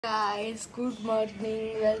Guys, good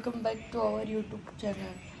morning. Welcome back to our YouTube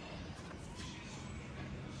channel.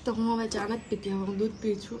 તો હું હવે ચા નથી પીતી, હું દૂધ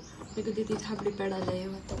પી છું. મેં કીધી હતી થાબડી પેડા લઈ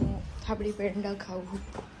આવ્યા તો હું થાબડી પેંડા ખાવું.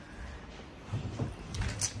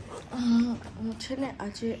 હું છે ને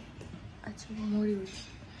આજે મોડી ઉઠી.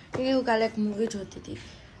 એવું કાલે એક મૂવી જોતી હતી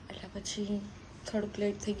એટલે પછી થોડુંક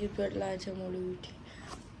લેટ થઈ ગયું હતું એટલે આજે મોડી ઉઠી.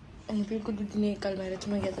 અને બિલકુલ દૂધની કાલ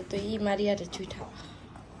મેરેજમાં ગયા હતા તો એ મારી યાર જ ઉઠા.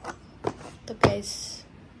 તો ગાઈસ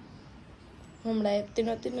હમણાં આપતી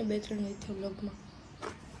નહોતી ને 2-3 દિવસથી બ્લોગમાં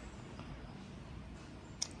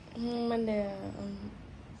મને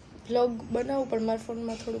બ્લોગ બનાવું પણ મારા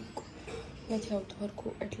ફોનમાં થોડુંક નથી આવતું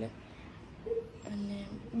સરખું એટલે અને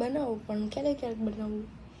બનાવું પણ ક્યારેક બનાવું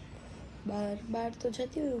બહાર તો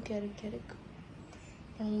જતી હોય ક્યારેક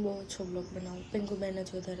પણ હું બહુ ઓછો બ્લોગ બનાવું. પિંકુબેન જ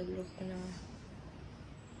વધારે બ્લોગ બનાવે.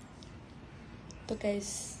 તો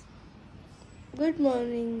ગાઈસ ગુડ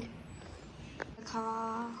મોર્નિંગ.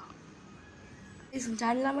 ખાવા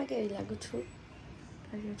જાનલામાં કેવી લાગુ છું?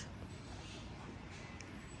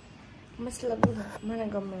 મસ્ત લાગુ ને? મને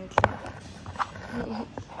ગમે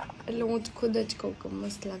એટલે હું ખુદ જ કહું કે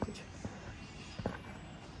મસ્ત લાગુ છું.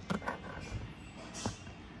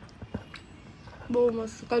 બહુ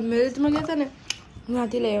મસ્ત. કાલ મેરેજમાં ગયા હતા ને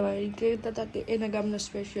ત્યાંથી લઈ આવ્યા. કહેતા હતા કે એના ગામનો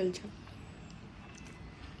સ્પેશિયલ છે.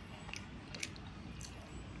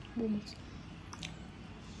 બહુ મસ્ત.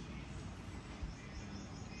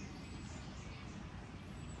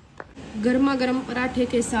 गर्मा गर्म पराठे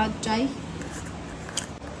के साथ चाय.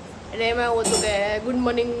 એટલે એમાં એવું હતું કે ગુડ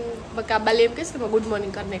મોર્નિંગ કાબાલી એમ કહેશે કે ગુડ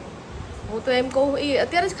મોર્નિંગ કરને. હું તો એમ કહું એ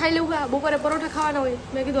અત્યારે જ ખાઈ લઉં. બપોરે પરોઠા ખાવાના હોય.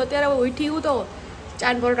 મેં કીધું અત્યારે ઉઠી હું તો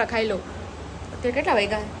ચાન પરોઠા ખાઈ લઉં. અત્યારે કેટલા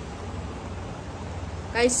વાગ્યા?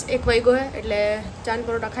 ગાઈસ 1 વાગ્યો હે એટલે ચાન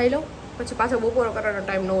પરોઠા ખાઈ લઉં પછી પાછો બપોરો કરવાનો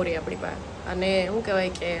ટાઈમ ન રહે આપણી પાસે. અને શું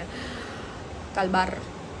કહેવાય કે કાલ બાર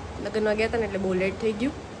લગ્નમાં ગયા હતા ને એટલે બહુ લેટ થઈ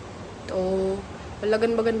ગયું. તો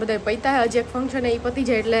લગ્ન બગન બધા પૈતા હે. હજી એક ફંક્શન એ પતી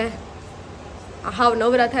જાય એટલે હાવ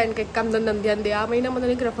નવરા થાય ને કંઈક કામ ધંધામાં ધ્યાન દે. આ મહિનામાં તો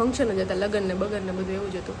નીકળે ફંક્શન જ હતા, લગ્ન ને બગન ને બધું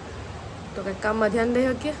એવું જ હતું. તો કંઈક કામમાં ધ્યાન દઈ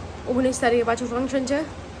શકીએ. 19 તારીખે પાછું ફંક્શન છે,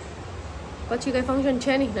 પછી કંઈ ફંક્શન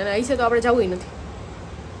છે નહીં અને અહીંસે તો આપણે જવું નથી.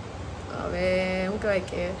 હવે શું કહેવાય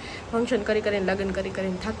કે ફંક્શન કરીને લગ્ન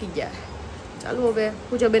કરીને થાકી ગયા. ચાલો હવે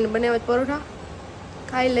પૂજાબેન બનાવે પરોઠા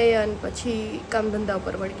ખાઈ લઈએ અને પછી કામ ધંધા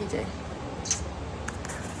ઉપર વળગી જાય.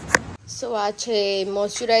 સો આ છે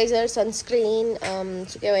મોઇશ્ચરાઇઝર, સનસ્ક્રીન,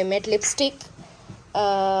 શું કહેવાય મેટ લિપસ્ટિક.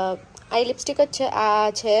 આઈ લિપસ્ટિક જ છે.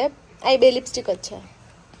 આ છે આઈ 2 લિપસ્ટિક જ છે.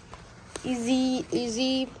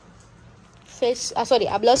 ઇઝી ફેસ સોરી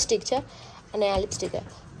આ બ્લશ સ્ટિક છે અને આ લિપસ્ટિક છે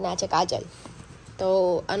અને આ છે કાજલ. તો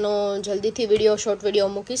આનો જલ્દીથી શોર્ટ વિડીયો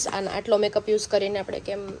મૂકીશ. અને આટલો મેકઅપ યુઝ કરીને આપણે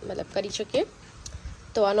કેમ મતલબ કરી શકીએ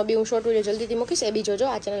તો આનો બી હું શોર્ટ વિડીયો જલ્દીથી મૂકીશ. એ બી જોજો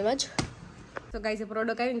આ ચેનલમાં જ. તો ગાઈઝ એ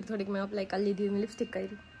પ્રોડક્ટ આવીને થોડીક મેં અપ્લાય કરી લીધી. લિપસ્ટિક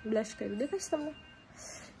કરી, બ્લશ કર્યું, દેખાશ તમને?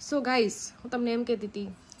 સો ગાઈઝ હું તમને એમ કહેતી હતી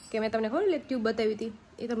કે મેં તમને ખબર ટ્યુબ બતાવી હતી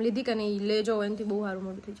એ તમે લીધી કે નહીં? લેજો, એનાથી બહુ સારું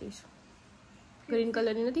મોડું થઈ જઈશ. ગ્રીન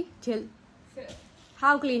કલરની નથી જેલ,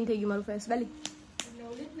 હાવ ક્લીન થઈ ગયું મારું ફેસ. બેલી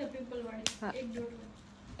હા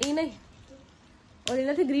એ નહીં, ઓલી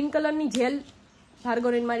નથી ગ્રીન કલરની જેલ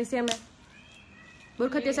ભાર્ગોરીન મારી સેમ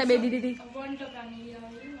બોરખતે સાહેબ દીધી હતી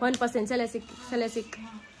 1% સેલેસિક.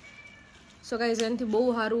 સો ગાઈઝ એનાથી બહુ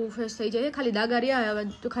સારું ફેસ થઈ જાય. ખાલી દાગા રહ્યા હવે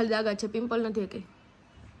તો ખાલી દાગા છે, પિમ્પલ નથી કંઈ.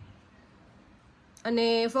 અને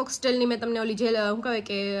ફોક્સટેલની મેં તમને ઓલી જેલ શું કહેવાય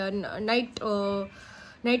કે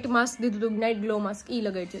નાઇટ માસ્ક દીધું હતું, નાઇટ ગ્લો માસ્ક. એ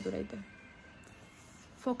લગાડી છે તું રાઈતે.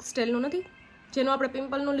 ફોક્સટેલનું નથી જેનું આપણે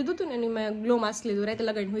પિમ્પલનું લીધું હતું ને એની મેં ગ્લો માસ્ક લીધું. રાઈતે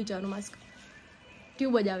લગાડીને હોઈ જવાનું માસ્ક.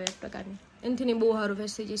 ટ્યુબ જ આવે એક પ્રકારની. એનાથી નહીં બહુ સારું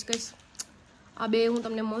ફેસ થઈ જઈશ કહીશ. આ 2 હું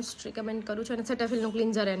તમને મોસ્ટ રિકમેન્ડ કરું છું. અને સેટાફિલનું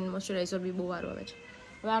ક્લિન્ઝર એન્ડ મોઇશ્ચરાઇઝર બી બહુ સારું આવે છે.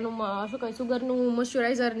 હવે આનું શું કહે સુગરનું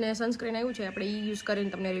મોઇશ્ચરાઇઝર ને સનસ્ક્રીન આવ્યું છે, આપણે એ યુઝ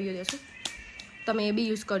કરીને તમને રિવ્યૂ દેશું. તમે એ બી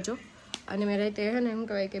યુઝ કરજો. અને મેં રાતે હે ને એમ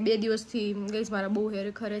કહેવાય કે 2 દિવસથી ગઈશ મારા બહુ હેર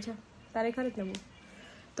ખરે છે. તારે ખરે જ ને બહુ?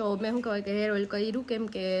 તો મેં શું કહેવાય કે હેર ઓઇલ કર્યું કેમ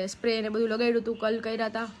કે સ્પ્રે ને બધું લગાડ્યું હતું, કલ કર્યા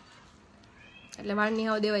હતા એટલે વાળની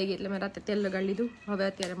હાવ દેવાઈ ગઈ એટલે મેં રાતે તેલ લગાડી લીધું. હવે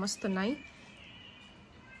અત્યારે મસ્ત નાઈ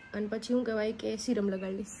અને પછી શું કહેવાય કે સિરમ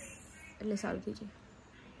લગાડી લઈશ એટલે સારું થઈ જાય.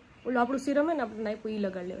 ઓલું આપણું સિરમ હે ને આપણે નાખ્યું એ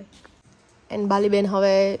લગાડી લેવાય. એન્ડ બાલીબેન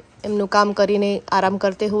હવે એમનું કામ કરીને આરામ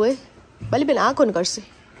કરતે હુએ. બાલીબેન આ કોણ કરશે?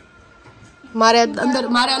 મારે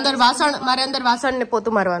અંદર વાસણ ને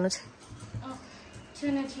પોતું મારવાનું છે.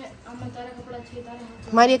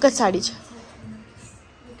 મારી એક જ સાડી છે.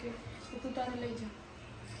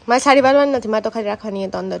 મારી સાડી વાળવાની નથી, મારે તો ખાલી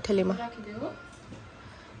રાખવાની તો અંદર થેલીમાં.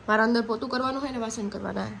 મારા અંદર પોતું કરવાનું હોય ને વાસણ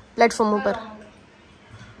કરવાના હોય પ્લેટફોર્મ ઉપર.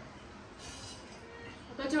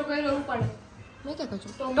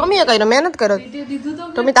 ટોમીએ કર્યો, મહેનત કરો.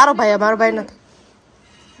 ટોમી તારો ભાઈ, મારો ભાઈ નથી.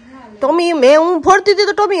 ટોમી મેં હું ફોડતી હતી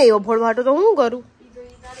તો ટોમી આવ્યો ફોડવા હાટુ તો હું કરું.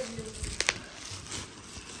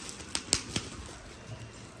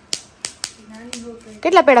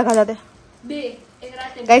 કેટલા પેડા ખાધા તે? 2 એક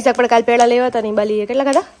રાતે. ગાઈસ આપણે કાલ પેડા લેવા હતા ને બાલીએ કેટલા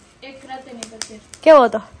ખાધા? એક રાતે ને કરતે. કેવો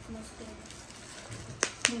હતો?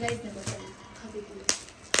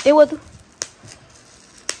 એવું હતું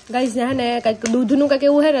ગાઈસ. ને ને કઈક દૂધનું કઈક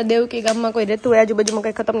એવું હે ને દેવકી ગામમાં કોઈ રહેતું હોય આજુબાજુમાં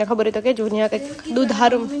કઈક તમને ખબર હોય તો કેજો. ત્યાં કઈક દૂધ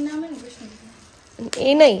હારું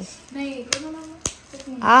એ નહીં.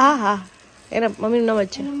 હા હા હા એના મમ્મીનું નામ જ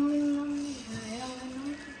છે.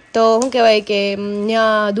 તો શું કહેવાય કે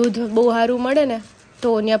ત્યાં દૂધ બહુ સારું મળે ને તો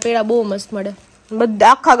ત્યાં પેડા બહુ મસ્ત મળે.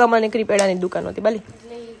 બધા આખા ગામમાં નીકળી પેડાની દુકાન હતી બાલી.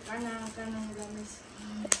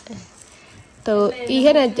 તો એ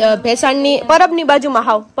હે ને ભેસાણની પરબની બાજુમાં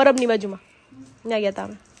હાવ પરબની બાજુમાં ત્યાં ગયા હતા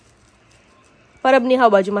અમે. પરબની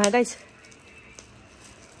હાવ બાજુમાં હે ગાઈસ.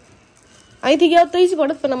 અહીંથી ગયા તો ઈઝી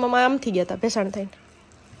પડત પણ અમે આમથી ગયા હતા ભેસાણ થઈને.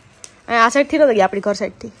 આ સાઈડથી નહોતા ગયા આપણી ઘર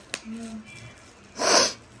સાઈડથી.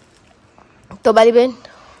 તો બારી બેન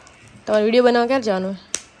તમારે વિડીયો બનાવવા ક્યારે જવાનું હોય?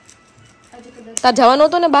 તાર જવાનું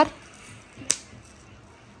હતો ને બહાર?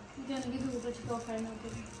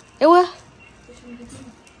 એવું હે?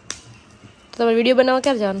 તો તમારે વિડીયો બનાવવા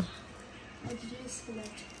ક્યારે જવાનું?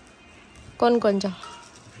 કોણ કોણ જાઓ?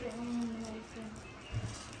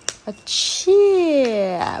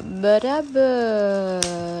 અચ્છા બરાબર.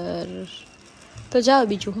 તો જાઓ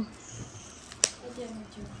બીજું હું.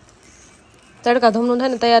 તડકા ધૂમનું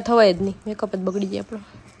થાય ને તૈયાર થવાય જ નહીં. મેકઅપ જ બગડી જાય આપણો.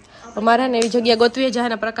 અમારે ને એવી જગ્યા ગોતવી જાય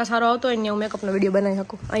ને પ્રકાશ સારો આવતો હોય ને હું મેકઅપનો વિડીયો બનાવી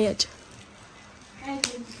શકું. અહીંયા જ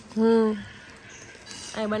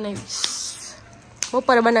અહીં બનાવીશ.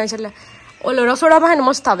 બપોરે બનાવીશ એટલે ઓલો રસોડામાં હે ને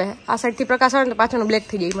મસ્ત આવે. આ સાઈડથી પ્રકાશ આવે ને પાછળનો બ્લેક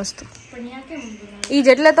થઈ જાય મસ્ત. એ જ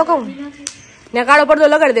એટલે તો કહું ને કાળો પડદો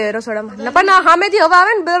લગાડી દે રસોડામાં. ને પણ સામેથી હવા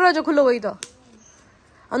આવે ને દરવાજો ખુલ્લો હોય તો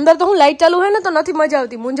અંદર તો હું લાઈટ ચાલુ હોય ને તો નથી મજા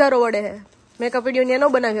આવતી. મુંજારો વડે હે મેકઅપ વિડીયો ત્યાં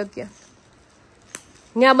ન બનાવી શકીએ.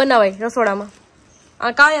 ત્યાં બનાવાય રસોડામાં.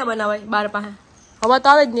 આ કાયા બનાવાય બાર પાસે હવા તો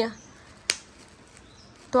આવે જ ત્યાં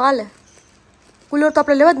તો હાલે. કુલર તો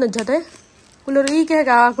આપણે લેવા જ નથી જતા. કુલર એ કહે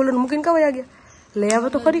કે આ કુલર મૂકીને કવાય ગયા લઈ આવે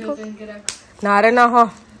તો ખરી કહો. ના રે ના હા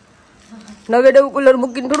નવે ડવું કુલર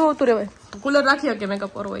મૂકીને થોડું હોતું રહેવાય. કુલર રાખી શકીએ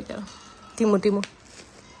મેકઅપ કરવો હોય ત્યારે ધીમું ધીમું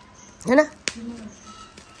હે ને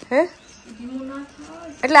હે.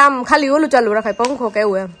 એટલે આમ ખાલી ઓલું ચાલુ રખાય પંખો કે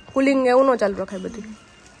એવું એમ કુલિંગ એવું ન ચાલુ રખાય બધું.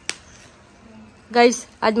 ગાઈસ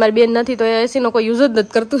આજ મારી બેન નથી તો એસી નો કોઈ યુઝ જ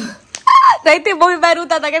નથી કરતું. રાઈતે મમ્મી બહાર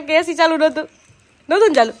ઉતા હતા કેમ કે એસી ચાલુ નહોતું ને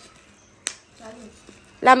ચાલુ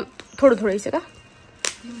એટલે આમ થોડું થોડું છે કા.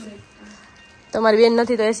 તો મારી બેન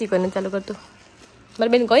નથી તો એસી કોઈ નથી ચાલુ કરતું.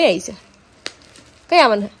 મારી બેન કઈ આવી છે? કઈ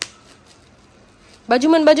આવવાનું છે?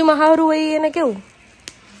 બાજુમાં હારું હોય એને કેવું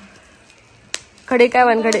ઘડે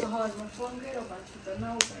કાવાનું ઘડે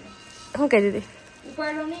શું કહેતી હતી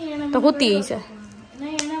તો હોતી છે.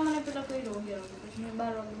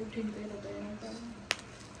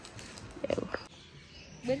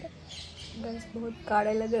 बहुत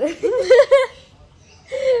काड़े लग रहे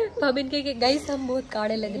भाभी के गाइस हम बहुत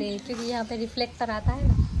काड़े लग रहे हैं क्योंकि यहाँ पे रिफ्लेक्टर आता है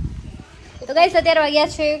ना. તો ગાઈસ અત્યારે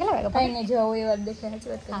વાગ્યા છે કેટલા વાગ્યા ભાઈને જો એ વાત દેખે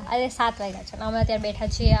સાચી વાત હા અરે 7 વાગ્યા છે. અમે અત્યારે બેઠા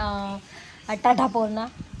છીએ ટાઢાપોરના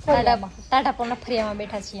ફરિયામાં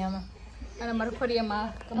બેઠા છીએ અમે. અને અમારા ફરિયામાં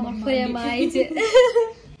આવી છે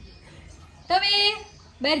તમે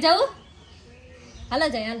બહાર જાવ હાલો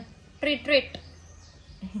જાય હાલ ટ્રીટ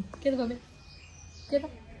કે ભાભી કે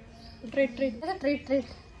ટ્રીટ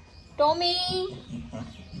ટોમી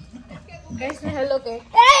ગાઈસ ને હેલો કે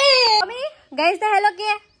ટોમી ગાઈસ ને હેલો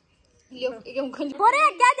કે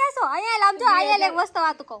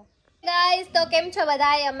તો કેમ છો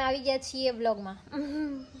બધા? અમે આવી ગયા છીએ વ્લોગમાં.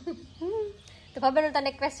 તો ખબર તને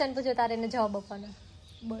એક ક્વેશ્ચન પૂછ્યો તારે એને જવાબ આપવાનો.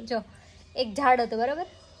 જો એક ઝાડ હતું બરોબર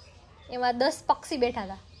એમાં 10 પક્ષી બેઠા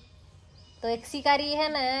હતા. તો એક શિકારી હે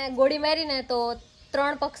ને ગોળી મારી ને તો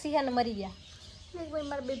 3 પક્ષી હે ને મરી ગયા.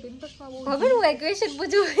 ખબર હું ક્વેશ્ચન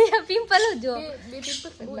પૂછું પિમ્પલ જો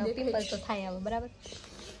પિમ્પલ તો થાય હવે બરાબર.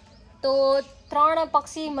 તો 3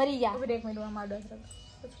 પક્ષી મરી ગયા. એક મિનિટ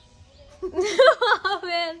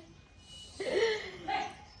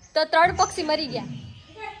તો 3 પક્ષી મરી ગયા.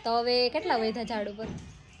 તો હવે કેટલા વધ્યા ઝાડ ઉપર?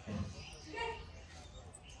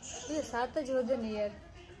 7 જ વધે ને યાર.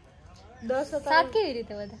 10 હતા. 7 કેવી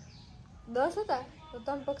રીતે વધે? 10 હતા તો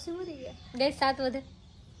 3 પક્ષી મરી ગયા. ગઈ 7 વધે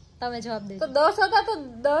તમે જવાબ દેજો. તો 10 હતા તો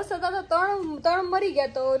 3 મરી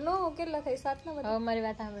ગયા તો નો કેટલા થાય? 7 ના વધે. હવે મારી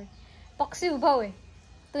વાત સાંભળ. પક્ષી ઊભા હોય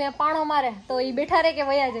તો ત્યાં પાણો મારે તો એ બેઠા રે કે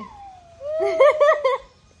વયા જાય?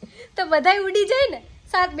 તો બધાય ઉડી જાય ને.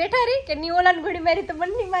 7 બેઠા રે કે ની ઓલાને ઘોડી મારી તો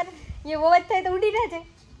મને નહીં મારે એ વવાજ થાય તો ઉડી ના જાય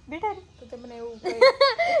બેઠા રે. તો તમને એવું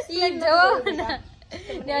ઈ જો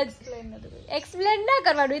એક્સપ્લેન ના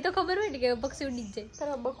કરવાનું, એ તો ખબર હોય ને કે પક્ષી ઉડી જ જાય.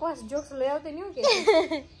 તારા બકવાસ જોક્સ લઈ આવતી નહીં કે.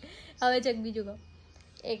 હવે છે બીજું કહું.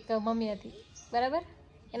 એક મમ્મી હતી બરાબર,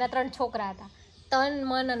 એના 3 છોકરા હતા. તન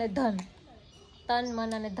મન અને ધન. તન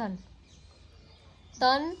મન અને ધન.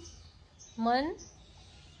 તન મન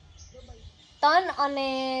તન અને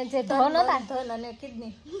જે ધન હતા, ધન અને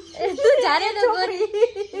કિડની. તું જાણે તો ગોરી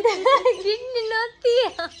કિડની નહોતી,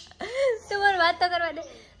 તમારે વાત તો કરવા દે.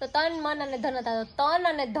 તો તન મન અને ધન હતા. તો તન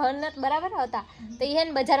અને ધન બરાબર હતા. તો એ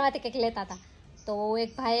ને બજારમાંથી કંઈક લેતા હતા. તો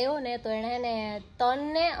એક ભાઈ એવો ને, તો એણે એને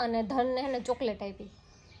તનને અને ધનને એને ચોકલેટ આપી,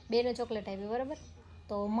 બેને ચોકલેટ આપી બરાબર.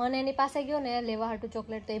 તો મન એની પાસે ગયો ને લેવા હાટું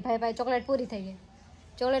ચોકલેટ. તો એ ભાઈ પાસે ચોકલેટ પૂરી થઈ ગઈ.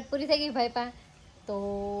 ચોકલેટ પૂરી થઈ ગઈ ભાઈ પાસે. તો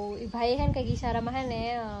એ ભાઈ હે ને કંઈક ઈશારામાં હે ને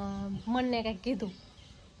મનને કંઈક કીધું.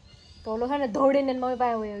 તો ઓલો હે ને દોડીને મમ્મી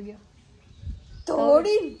પાસે વયો ગયો.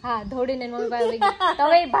 હા, દોડીને મમ્મી પાસે વયો ગયો. તો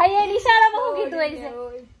હવે ભાઈ એને ઈશારામાં શું કીધું હશે?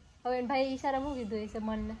 હવે ભાઈ ઈશારામાં શું કીધું હશે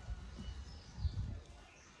મનને?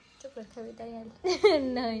 ચોકલેટ ખાવી તૈયાર.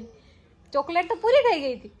 નહીં, ચોકલેટ તો પૂરી થઈ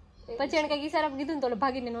ગઈ હતી. પછી એને કંઈક ઈશારામાં કીધું ને તો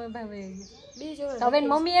ભાગીને મમ્મી પાસે વયો ગયો. તો હવે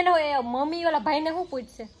મમ્મી એને મમ્મી ઓલા ભાઈને શું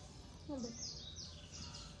પૂછશે?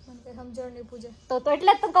 સમજણ નહીં પૂજા. તો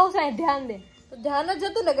એટલે જ તો કહું છું ધ્યાન દે. તો ધ્યાન જ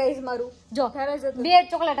હતું ને ગાઈસ મારું. જો 2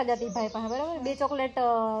 ચોકલેટ જ હતી ભાઈ પાસે બરાબર. 2 ચોકલેટ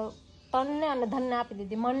તનને અને ધનને આપી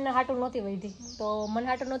દીધી. મનને હાટું નહોતી વધી. તો મન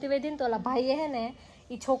હાટું નહોતી વધી ને તો ઓલા ભાઈએ હે ને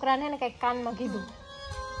એ છોકરાને હે ને કંઈક કાનમાં કીધું.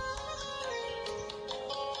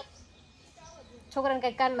 છોકરાને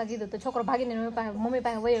કંઈક કાનમાં કીધું. તો છોકરો ભાગીને મમ્મી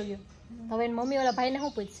પાસે વયો ગયો. હવે મમ્મી ઓલા ભાઈને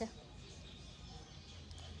શું પૂછશે?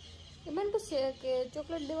 મને પૂછશે કે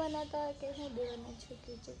ચોકલેટ દેવાના હતા કે શું દેવાના છે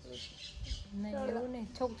કે ચોકલેટ. નહીં એવું નહીં,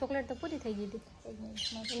 ચોકલેટ તો પૂરી થઈ ગઈ હતી.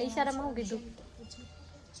 એને ઈશારામાં શું કીધું?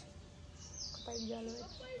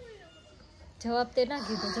 જવાબ તે ના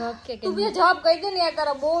કીધો. જવાબ કે તું જવાબ કહી દે ને યાર,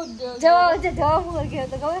 તારા બહુ જવાબ શું ગયો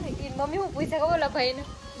તો ખબર ને? મમ્મી શું પૂછે ખબર ઓલા ભાઈને?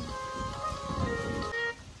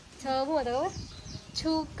 જવાબ શું હતો ખબર?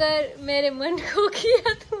 छू कर मेरे मन को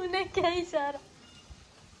किया तूने क्या इशारा.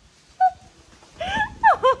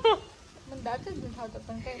 મને દાંત જ નથી આવતો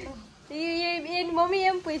પણ કઈ એની મમ્મી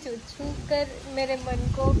એમ પૂછ્યું, છू कर मेरे मन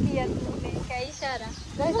को किया तूने क्या इशारा.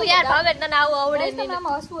 હું યાર ભાવે તને આવું આવડે નહીં.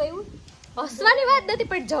 આમાં હસવું આવ્યું? હસવાની વાત નથી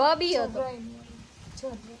પણ જવાબ ઈ હતો.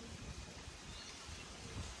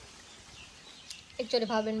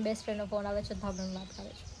 એકચ્યુઅલી ભાવેન બેસ્ટ ફ્રેન્ડનો ફોન આવે છે. ભાવેન વાત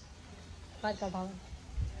કરે છે. વાત કર ભાવેન.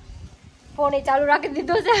 ફોન એ ચાલુ રાખી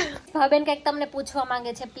દીધો છે. ભાવેન કંઈક તમને પૂછવા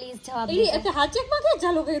માંગે છે, પ્લીઝ જવાબ દો. એટલે હાચકમાં ક્યાં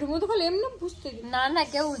ચાલુ કર્યું? હું તો ખાલી એમને પૂછતી હતી. ના ના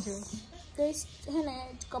કેવું છે ગઈસ હે ને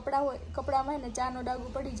કપડા હોય, કપડામાં હે ને ચાનો ડાઘ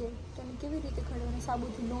પડી જાય તો એને કેવી રીતે ખડવાનું?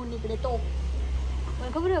 સાબુથી નો નીકળે તો મને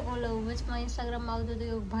ખબર है बोलो वचમાં ઇન્સ્ટાગ્રામમાં આવતો તો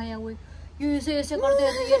એક ભાઈ આવું ये ऐसे करते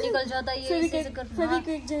हैं तो ये निकल जाता है, ये ऐसे करते हैं.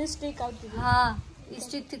 ફેવિક્વિક જે સ્ટિક આવતી હતી. હા,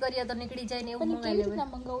 સ્ટિક થી કરીએ તો નીકળી જાય ને એવું મંગાવી લેવું. ના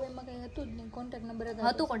મંગાવું એમાં કઈ હતું જ નહીં. કોન્ટેક્ટ નંબર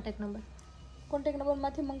હતું કોન્ટેક્ટ નંબર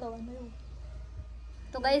માંથી મંગાવવાનું એવું.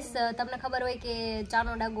 તો ગાઈસ તમને ખબર હોય કે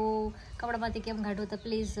ચાનો ડાગો કપડામાંથી કેમ કાઢવો તો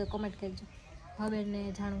પ્લીઝ કોમેન્ટ કરજો. ભાભીને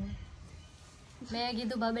જાણવું. મેં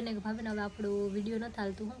કીધું ભાભીને કે ભાભીને હવે આપણું વિડીયો નથી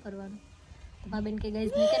હાલતું, શું કરવાનું? તો ભાભીને કે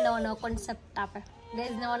ગાઈસ ને કે નવા કોન્સેપ્ટ આપે.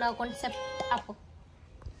 ગાઈસ નવા કોન્સેપ્ટ આપો.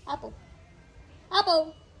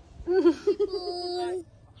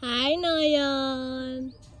 હાય નયન.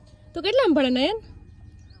 તો કેટલામાં ભણે નયન?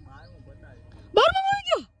 12માં આવી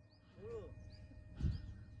ગયો.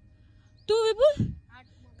 તું વિપુલ?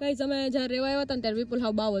 કઈ સમય જ્યારે રેવા આવ્યા હતા ને ત્યારે વિપુલ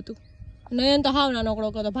હાવ બાવ હતું. નયન તો હાવ ના નોકડો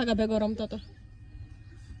કરતો, ભાગા ભેગો રમતો હતો.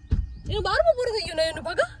 એનું 12માં પૂરું થઈ ગયું નયનનું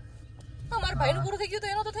ભાગા. હા, મારા ભાઈનું પૂરું થઈ ગયું તો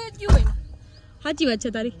એનો તો થઈ જ ગયું હોય ને. સાચી વાત છે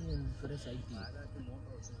તારી.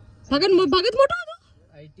 ભગત મોટો હતો.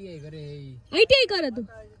 આઈટીઆઈ કરે તું?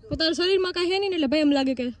 પોતાના શરીરમાં કાંઈ હે નહીં એટલે ભાઈ એમ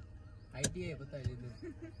લાગે કે આઈટીઆઈ બતાવી દીધું.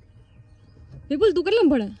 વિપુલ તું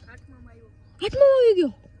કેટલામાં ભણે? 8માં આવી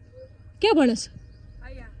ગયો. ક્યાં ભણસ?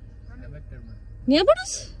 ત્યાં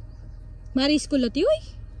ભણસ? મારી સ્કૂલ હતી હોય.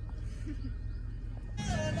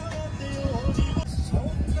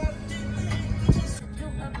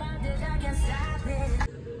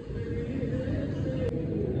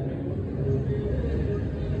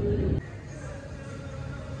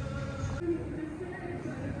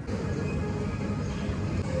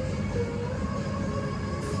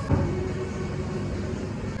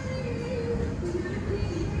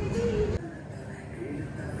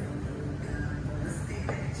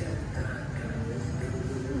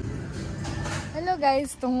 હેલો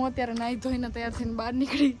ગાઈસ, તો હું અત્યારે નાહી ધોઈને તૈયાર થઈને બહાર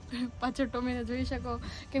નીકળી. પાછળ ટોમીને જોઈ શકો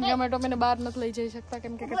કેમ કે અમે ટોમીને બહાર નથી લઈ જઈ શકતા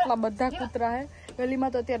કેમ કે કેટલા બધા કૂતરા હે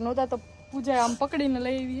ગલીમાં. તો અત્યારે નહોતા તો પૂજા આમ પકડીને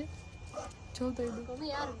લઈ આવીએ. જો તો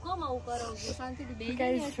યાર કોમ આવું કરો શાંતિથી બેસી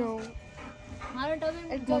ગાઈસ. જો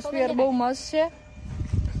એટમોસ્ફિયર બહુ મસ્ત છે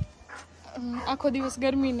આખો દિવસ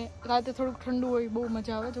ગરમી ને રાતે થોડુંક ઠંડુ હોય બહુ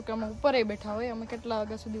મજા આવે. જો કે અમે ઉપર બેઠા હોય, અમે કેટલા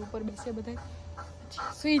વાગ્યા સુધી ઉપર બેસીએ બધા,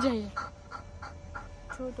 સુઈ જઈએ.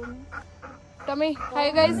 જો ટમી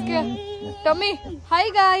હાય ગાઈસ કે ટમી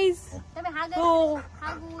હાય ગાઈસ તમે હા ઓ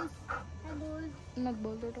હાગુસ નત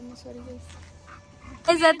બોલતો ટમી, સોરી ગાઈસ.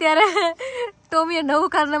 અત્યારે ટોમીએ નવું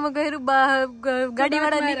કારનામું કર્યું.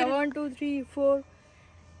 ગાડીવાળા 1 2 3 4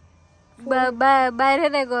 બહાર હે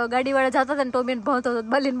ને ગાડીવાળા જતા હતા ને ટોમીને ભણતો હતો.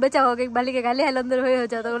 બાલીને બચાવો કે બાલી કે ગાલી હાલ અંદર હોય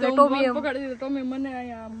જતો એટલે ટોમી પકડી દીધો. ટોમી મને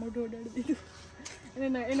અહીંયા મોઢું ઉડાડી દીધું.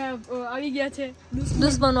 એના આવી ગયા છે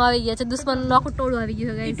દુશ્મનો આવી ગયા છે. દુશ્મન આખું ટોળું આવી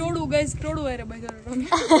ગયું છે ટોળું ગાઈસ. ટોળું અરે બજાર ટોમી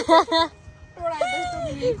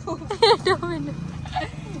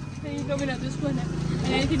ટોમીના દુશ્મન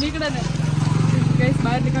અહીંથી નીકળે ને ગાઈસ,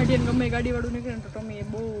 બહાર કાઢીએ ને ગમે ગાડી વાળું નીકળે ને તો ટોમી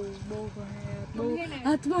બહુ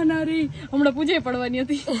હાથમાં ના રહી. હમણાં પૂજે પડવાની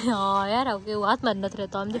હતી. હા યાર આવું કેવું હાથમાં જ નથી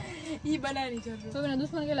રહેતો. આમ ઈ બનાવવાની જરૂર. ટોમીના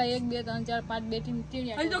દુશ્મન કેટલા 1 2 3 4 5 2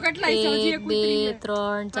 3 હજી તો કેટલા 1 2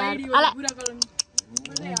 3 4 આલા પૂરા કરવાનું.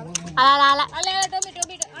 આલા આલા ટોમી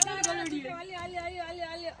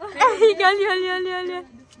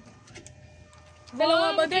પેલો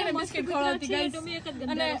બધાને બિસ્કિટ ખવડાવતી ગાઈસ.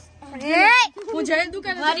 અને હું જઈ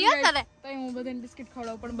દુકાને માર્યો કરે તો હું બધાને બિસ્કિટ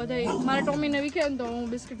ખવડાવું, પણ બધા મારા ટોમીને વિખે ને તો હું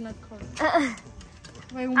બિસ્કિટ નથી ખવડાવું.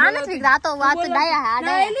 આ નથી રાતો વાત ડાયા આ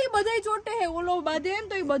ડાયલી બધાય ચોટે હે. ઓલો બાધે એમ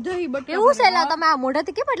તો ઈ બધાય બટકા એવું છે. લા તમે આ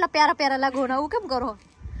મોઢાથી કેમ એટલા પ્યારા પ્યારા લાગો ને આવું કેમ કરો?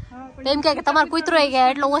 એમ કે તમાર કૂતરો ગયા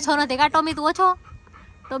એટલો ઓછો નથી કા ટોમી? તું ઓછો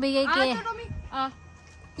ટોમી કે આ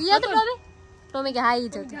ઈ તો ટોમી કે હા ઈ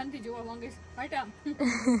જ ધ્યાનથી જોવા માંગે છે. હટા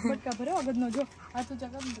બટકા ભરે અગદનો જો આ તો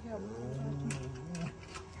ચકમ કે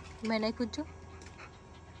મેં નાખ્યું છું.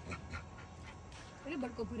 એટલે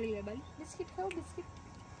બટકો ભરી લે બાઈ. બિસ્કિટ ખાઓ બિસ્કિટ.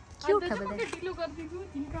 ક્યુટ છે બધા. કેટલું કરતી તું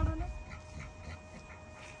ચીનકાડો ને.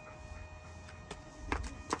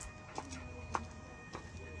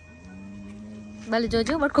 બાલી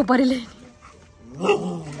જોજો બટકો ભરી લે.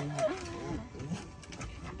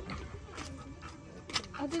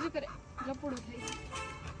 આ તો કરે લપડું થઈ.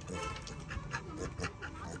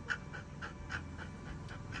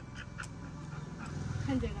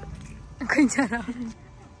 ખંજાર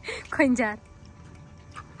ખંજાર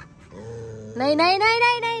નહીં નહીં નહીં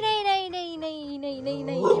નહીં નહીં નહીં નહીં નહીં નહીં નહીં નહીં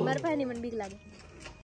નહીં મારા ભાઈ ની મને બીક લાગે.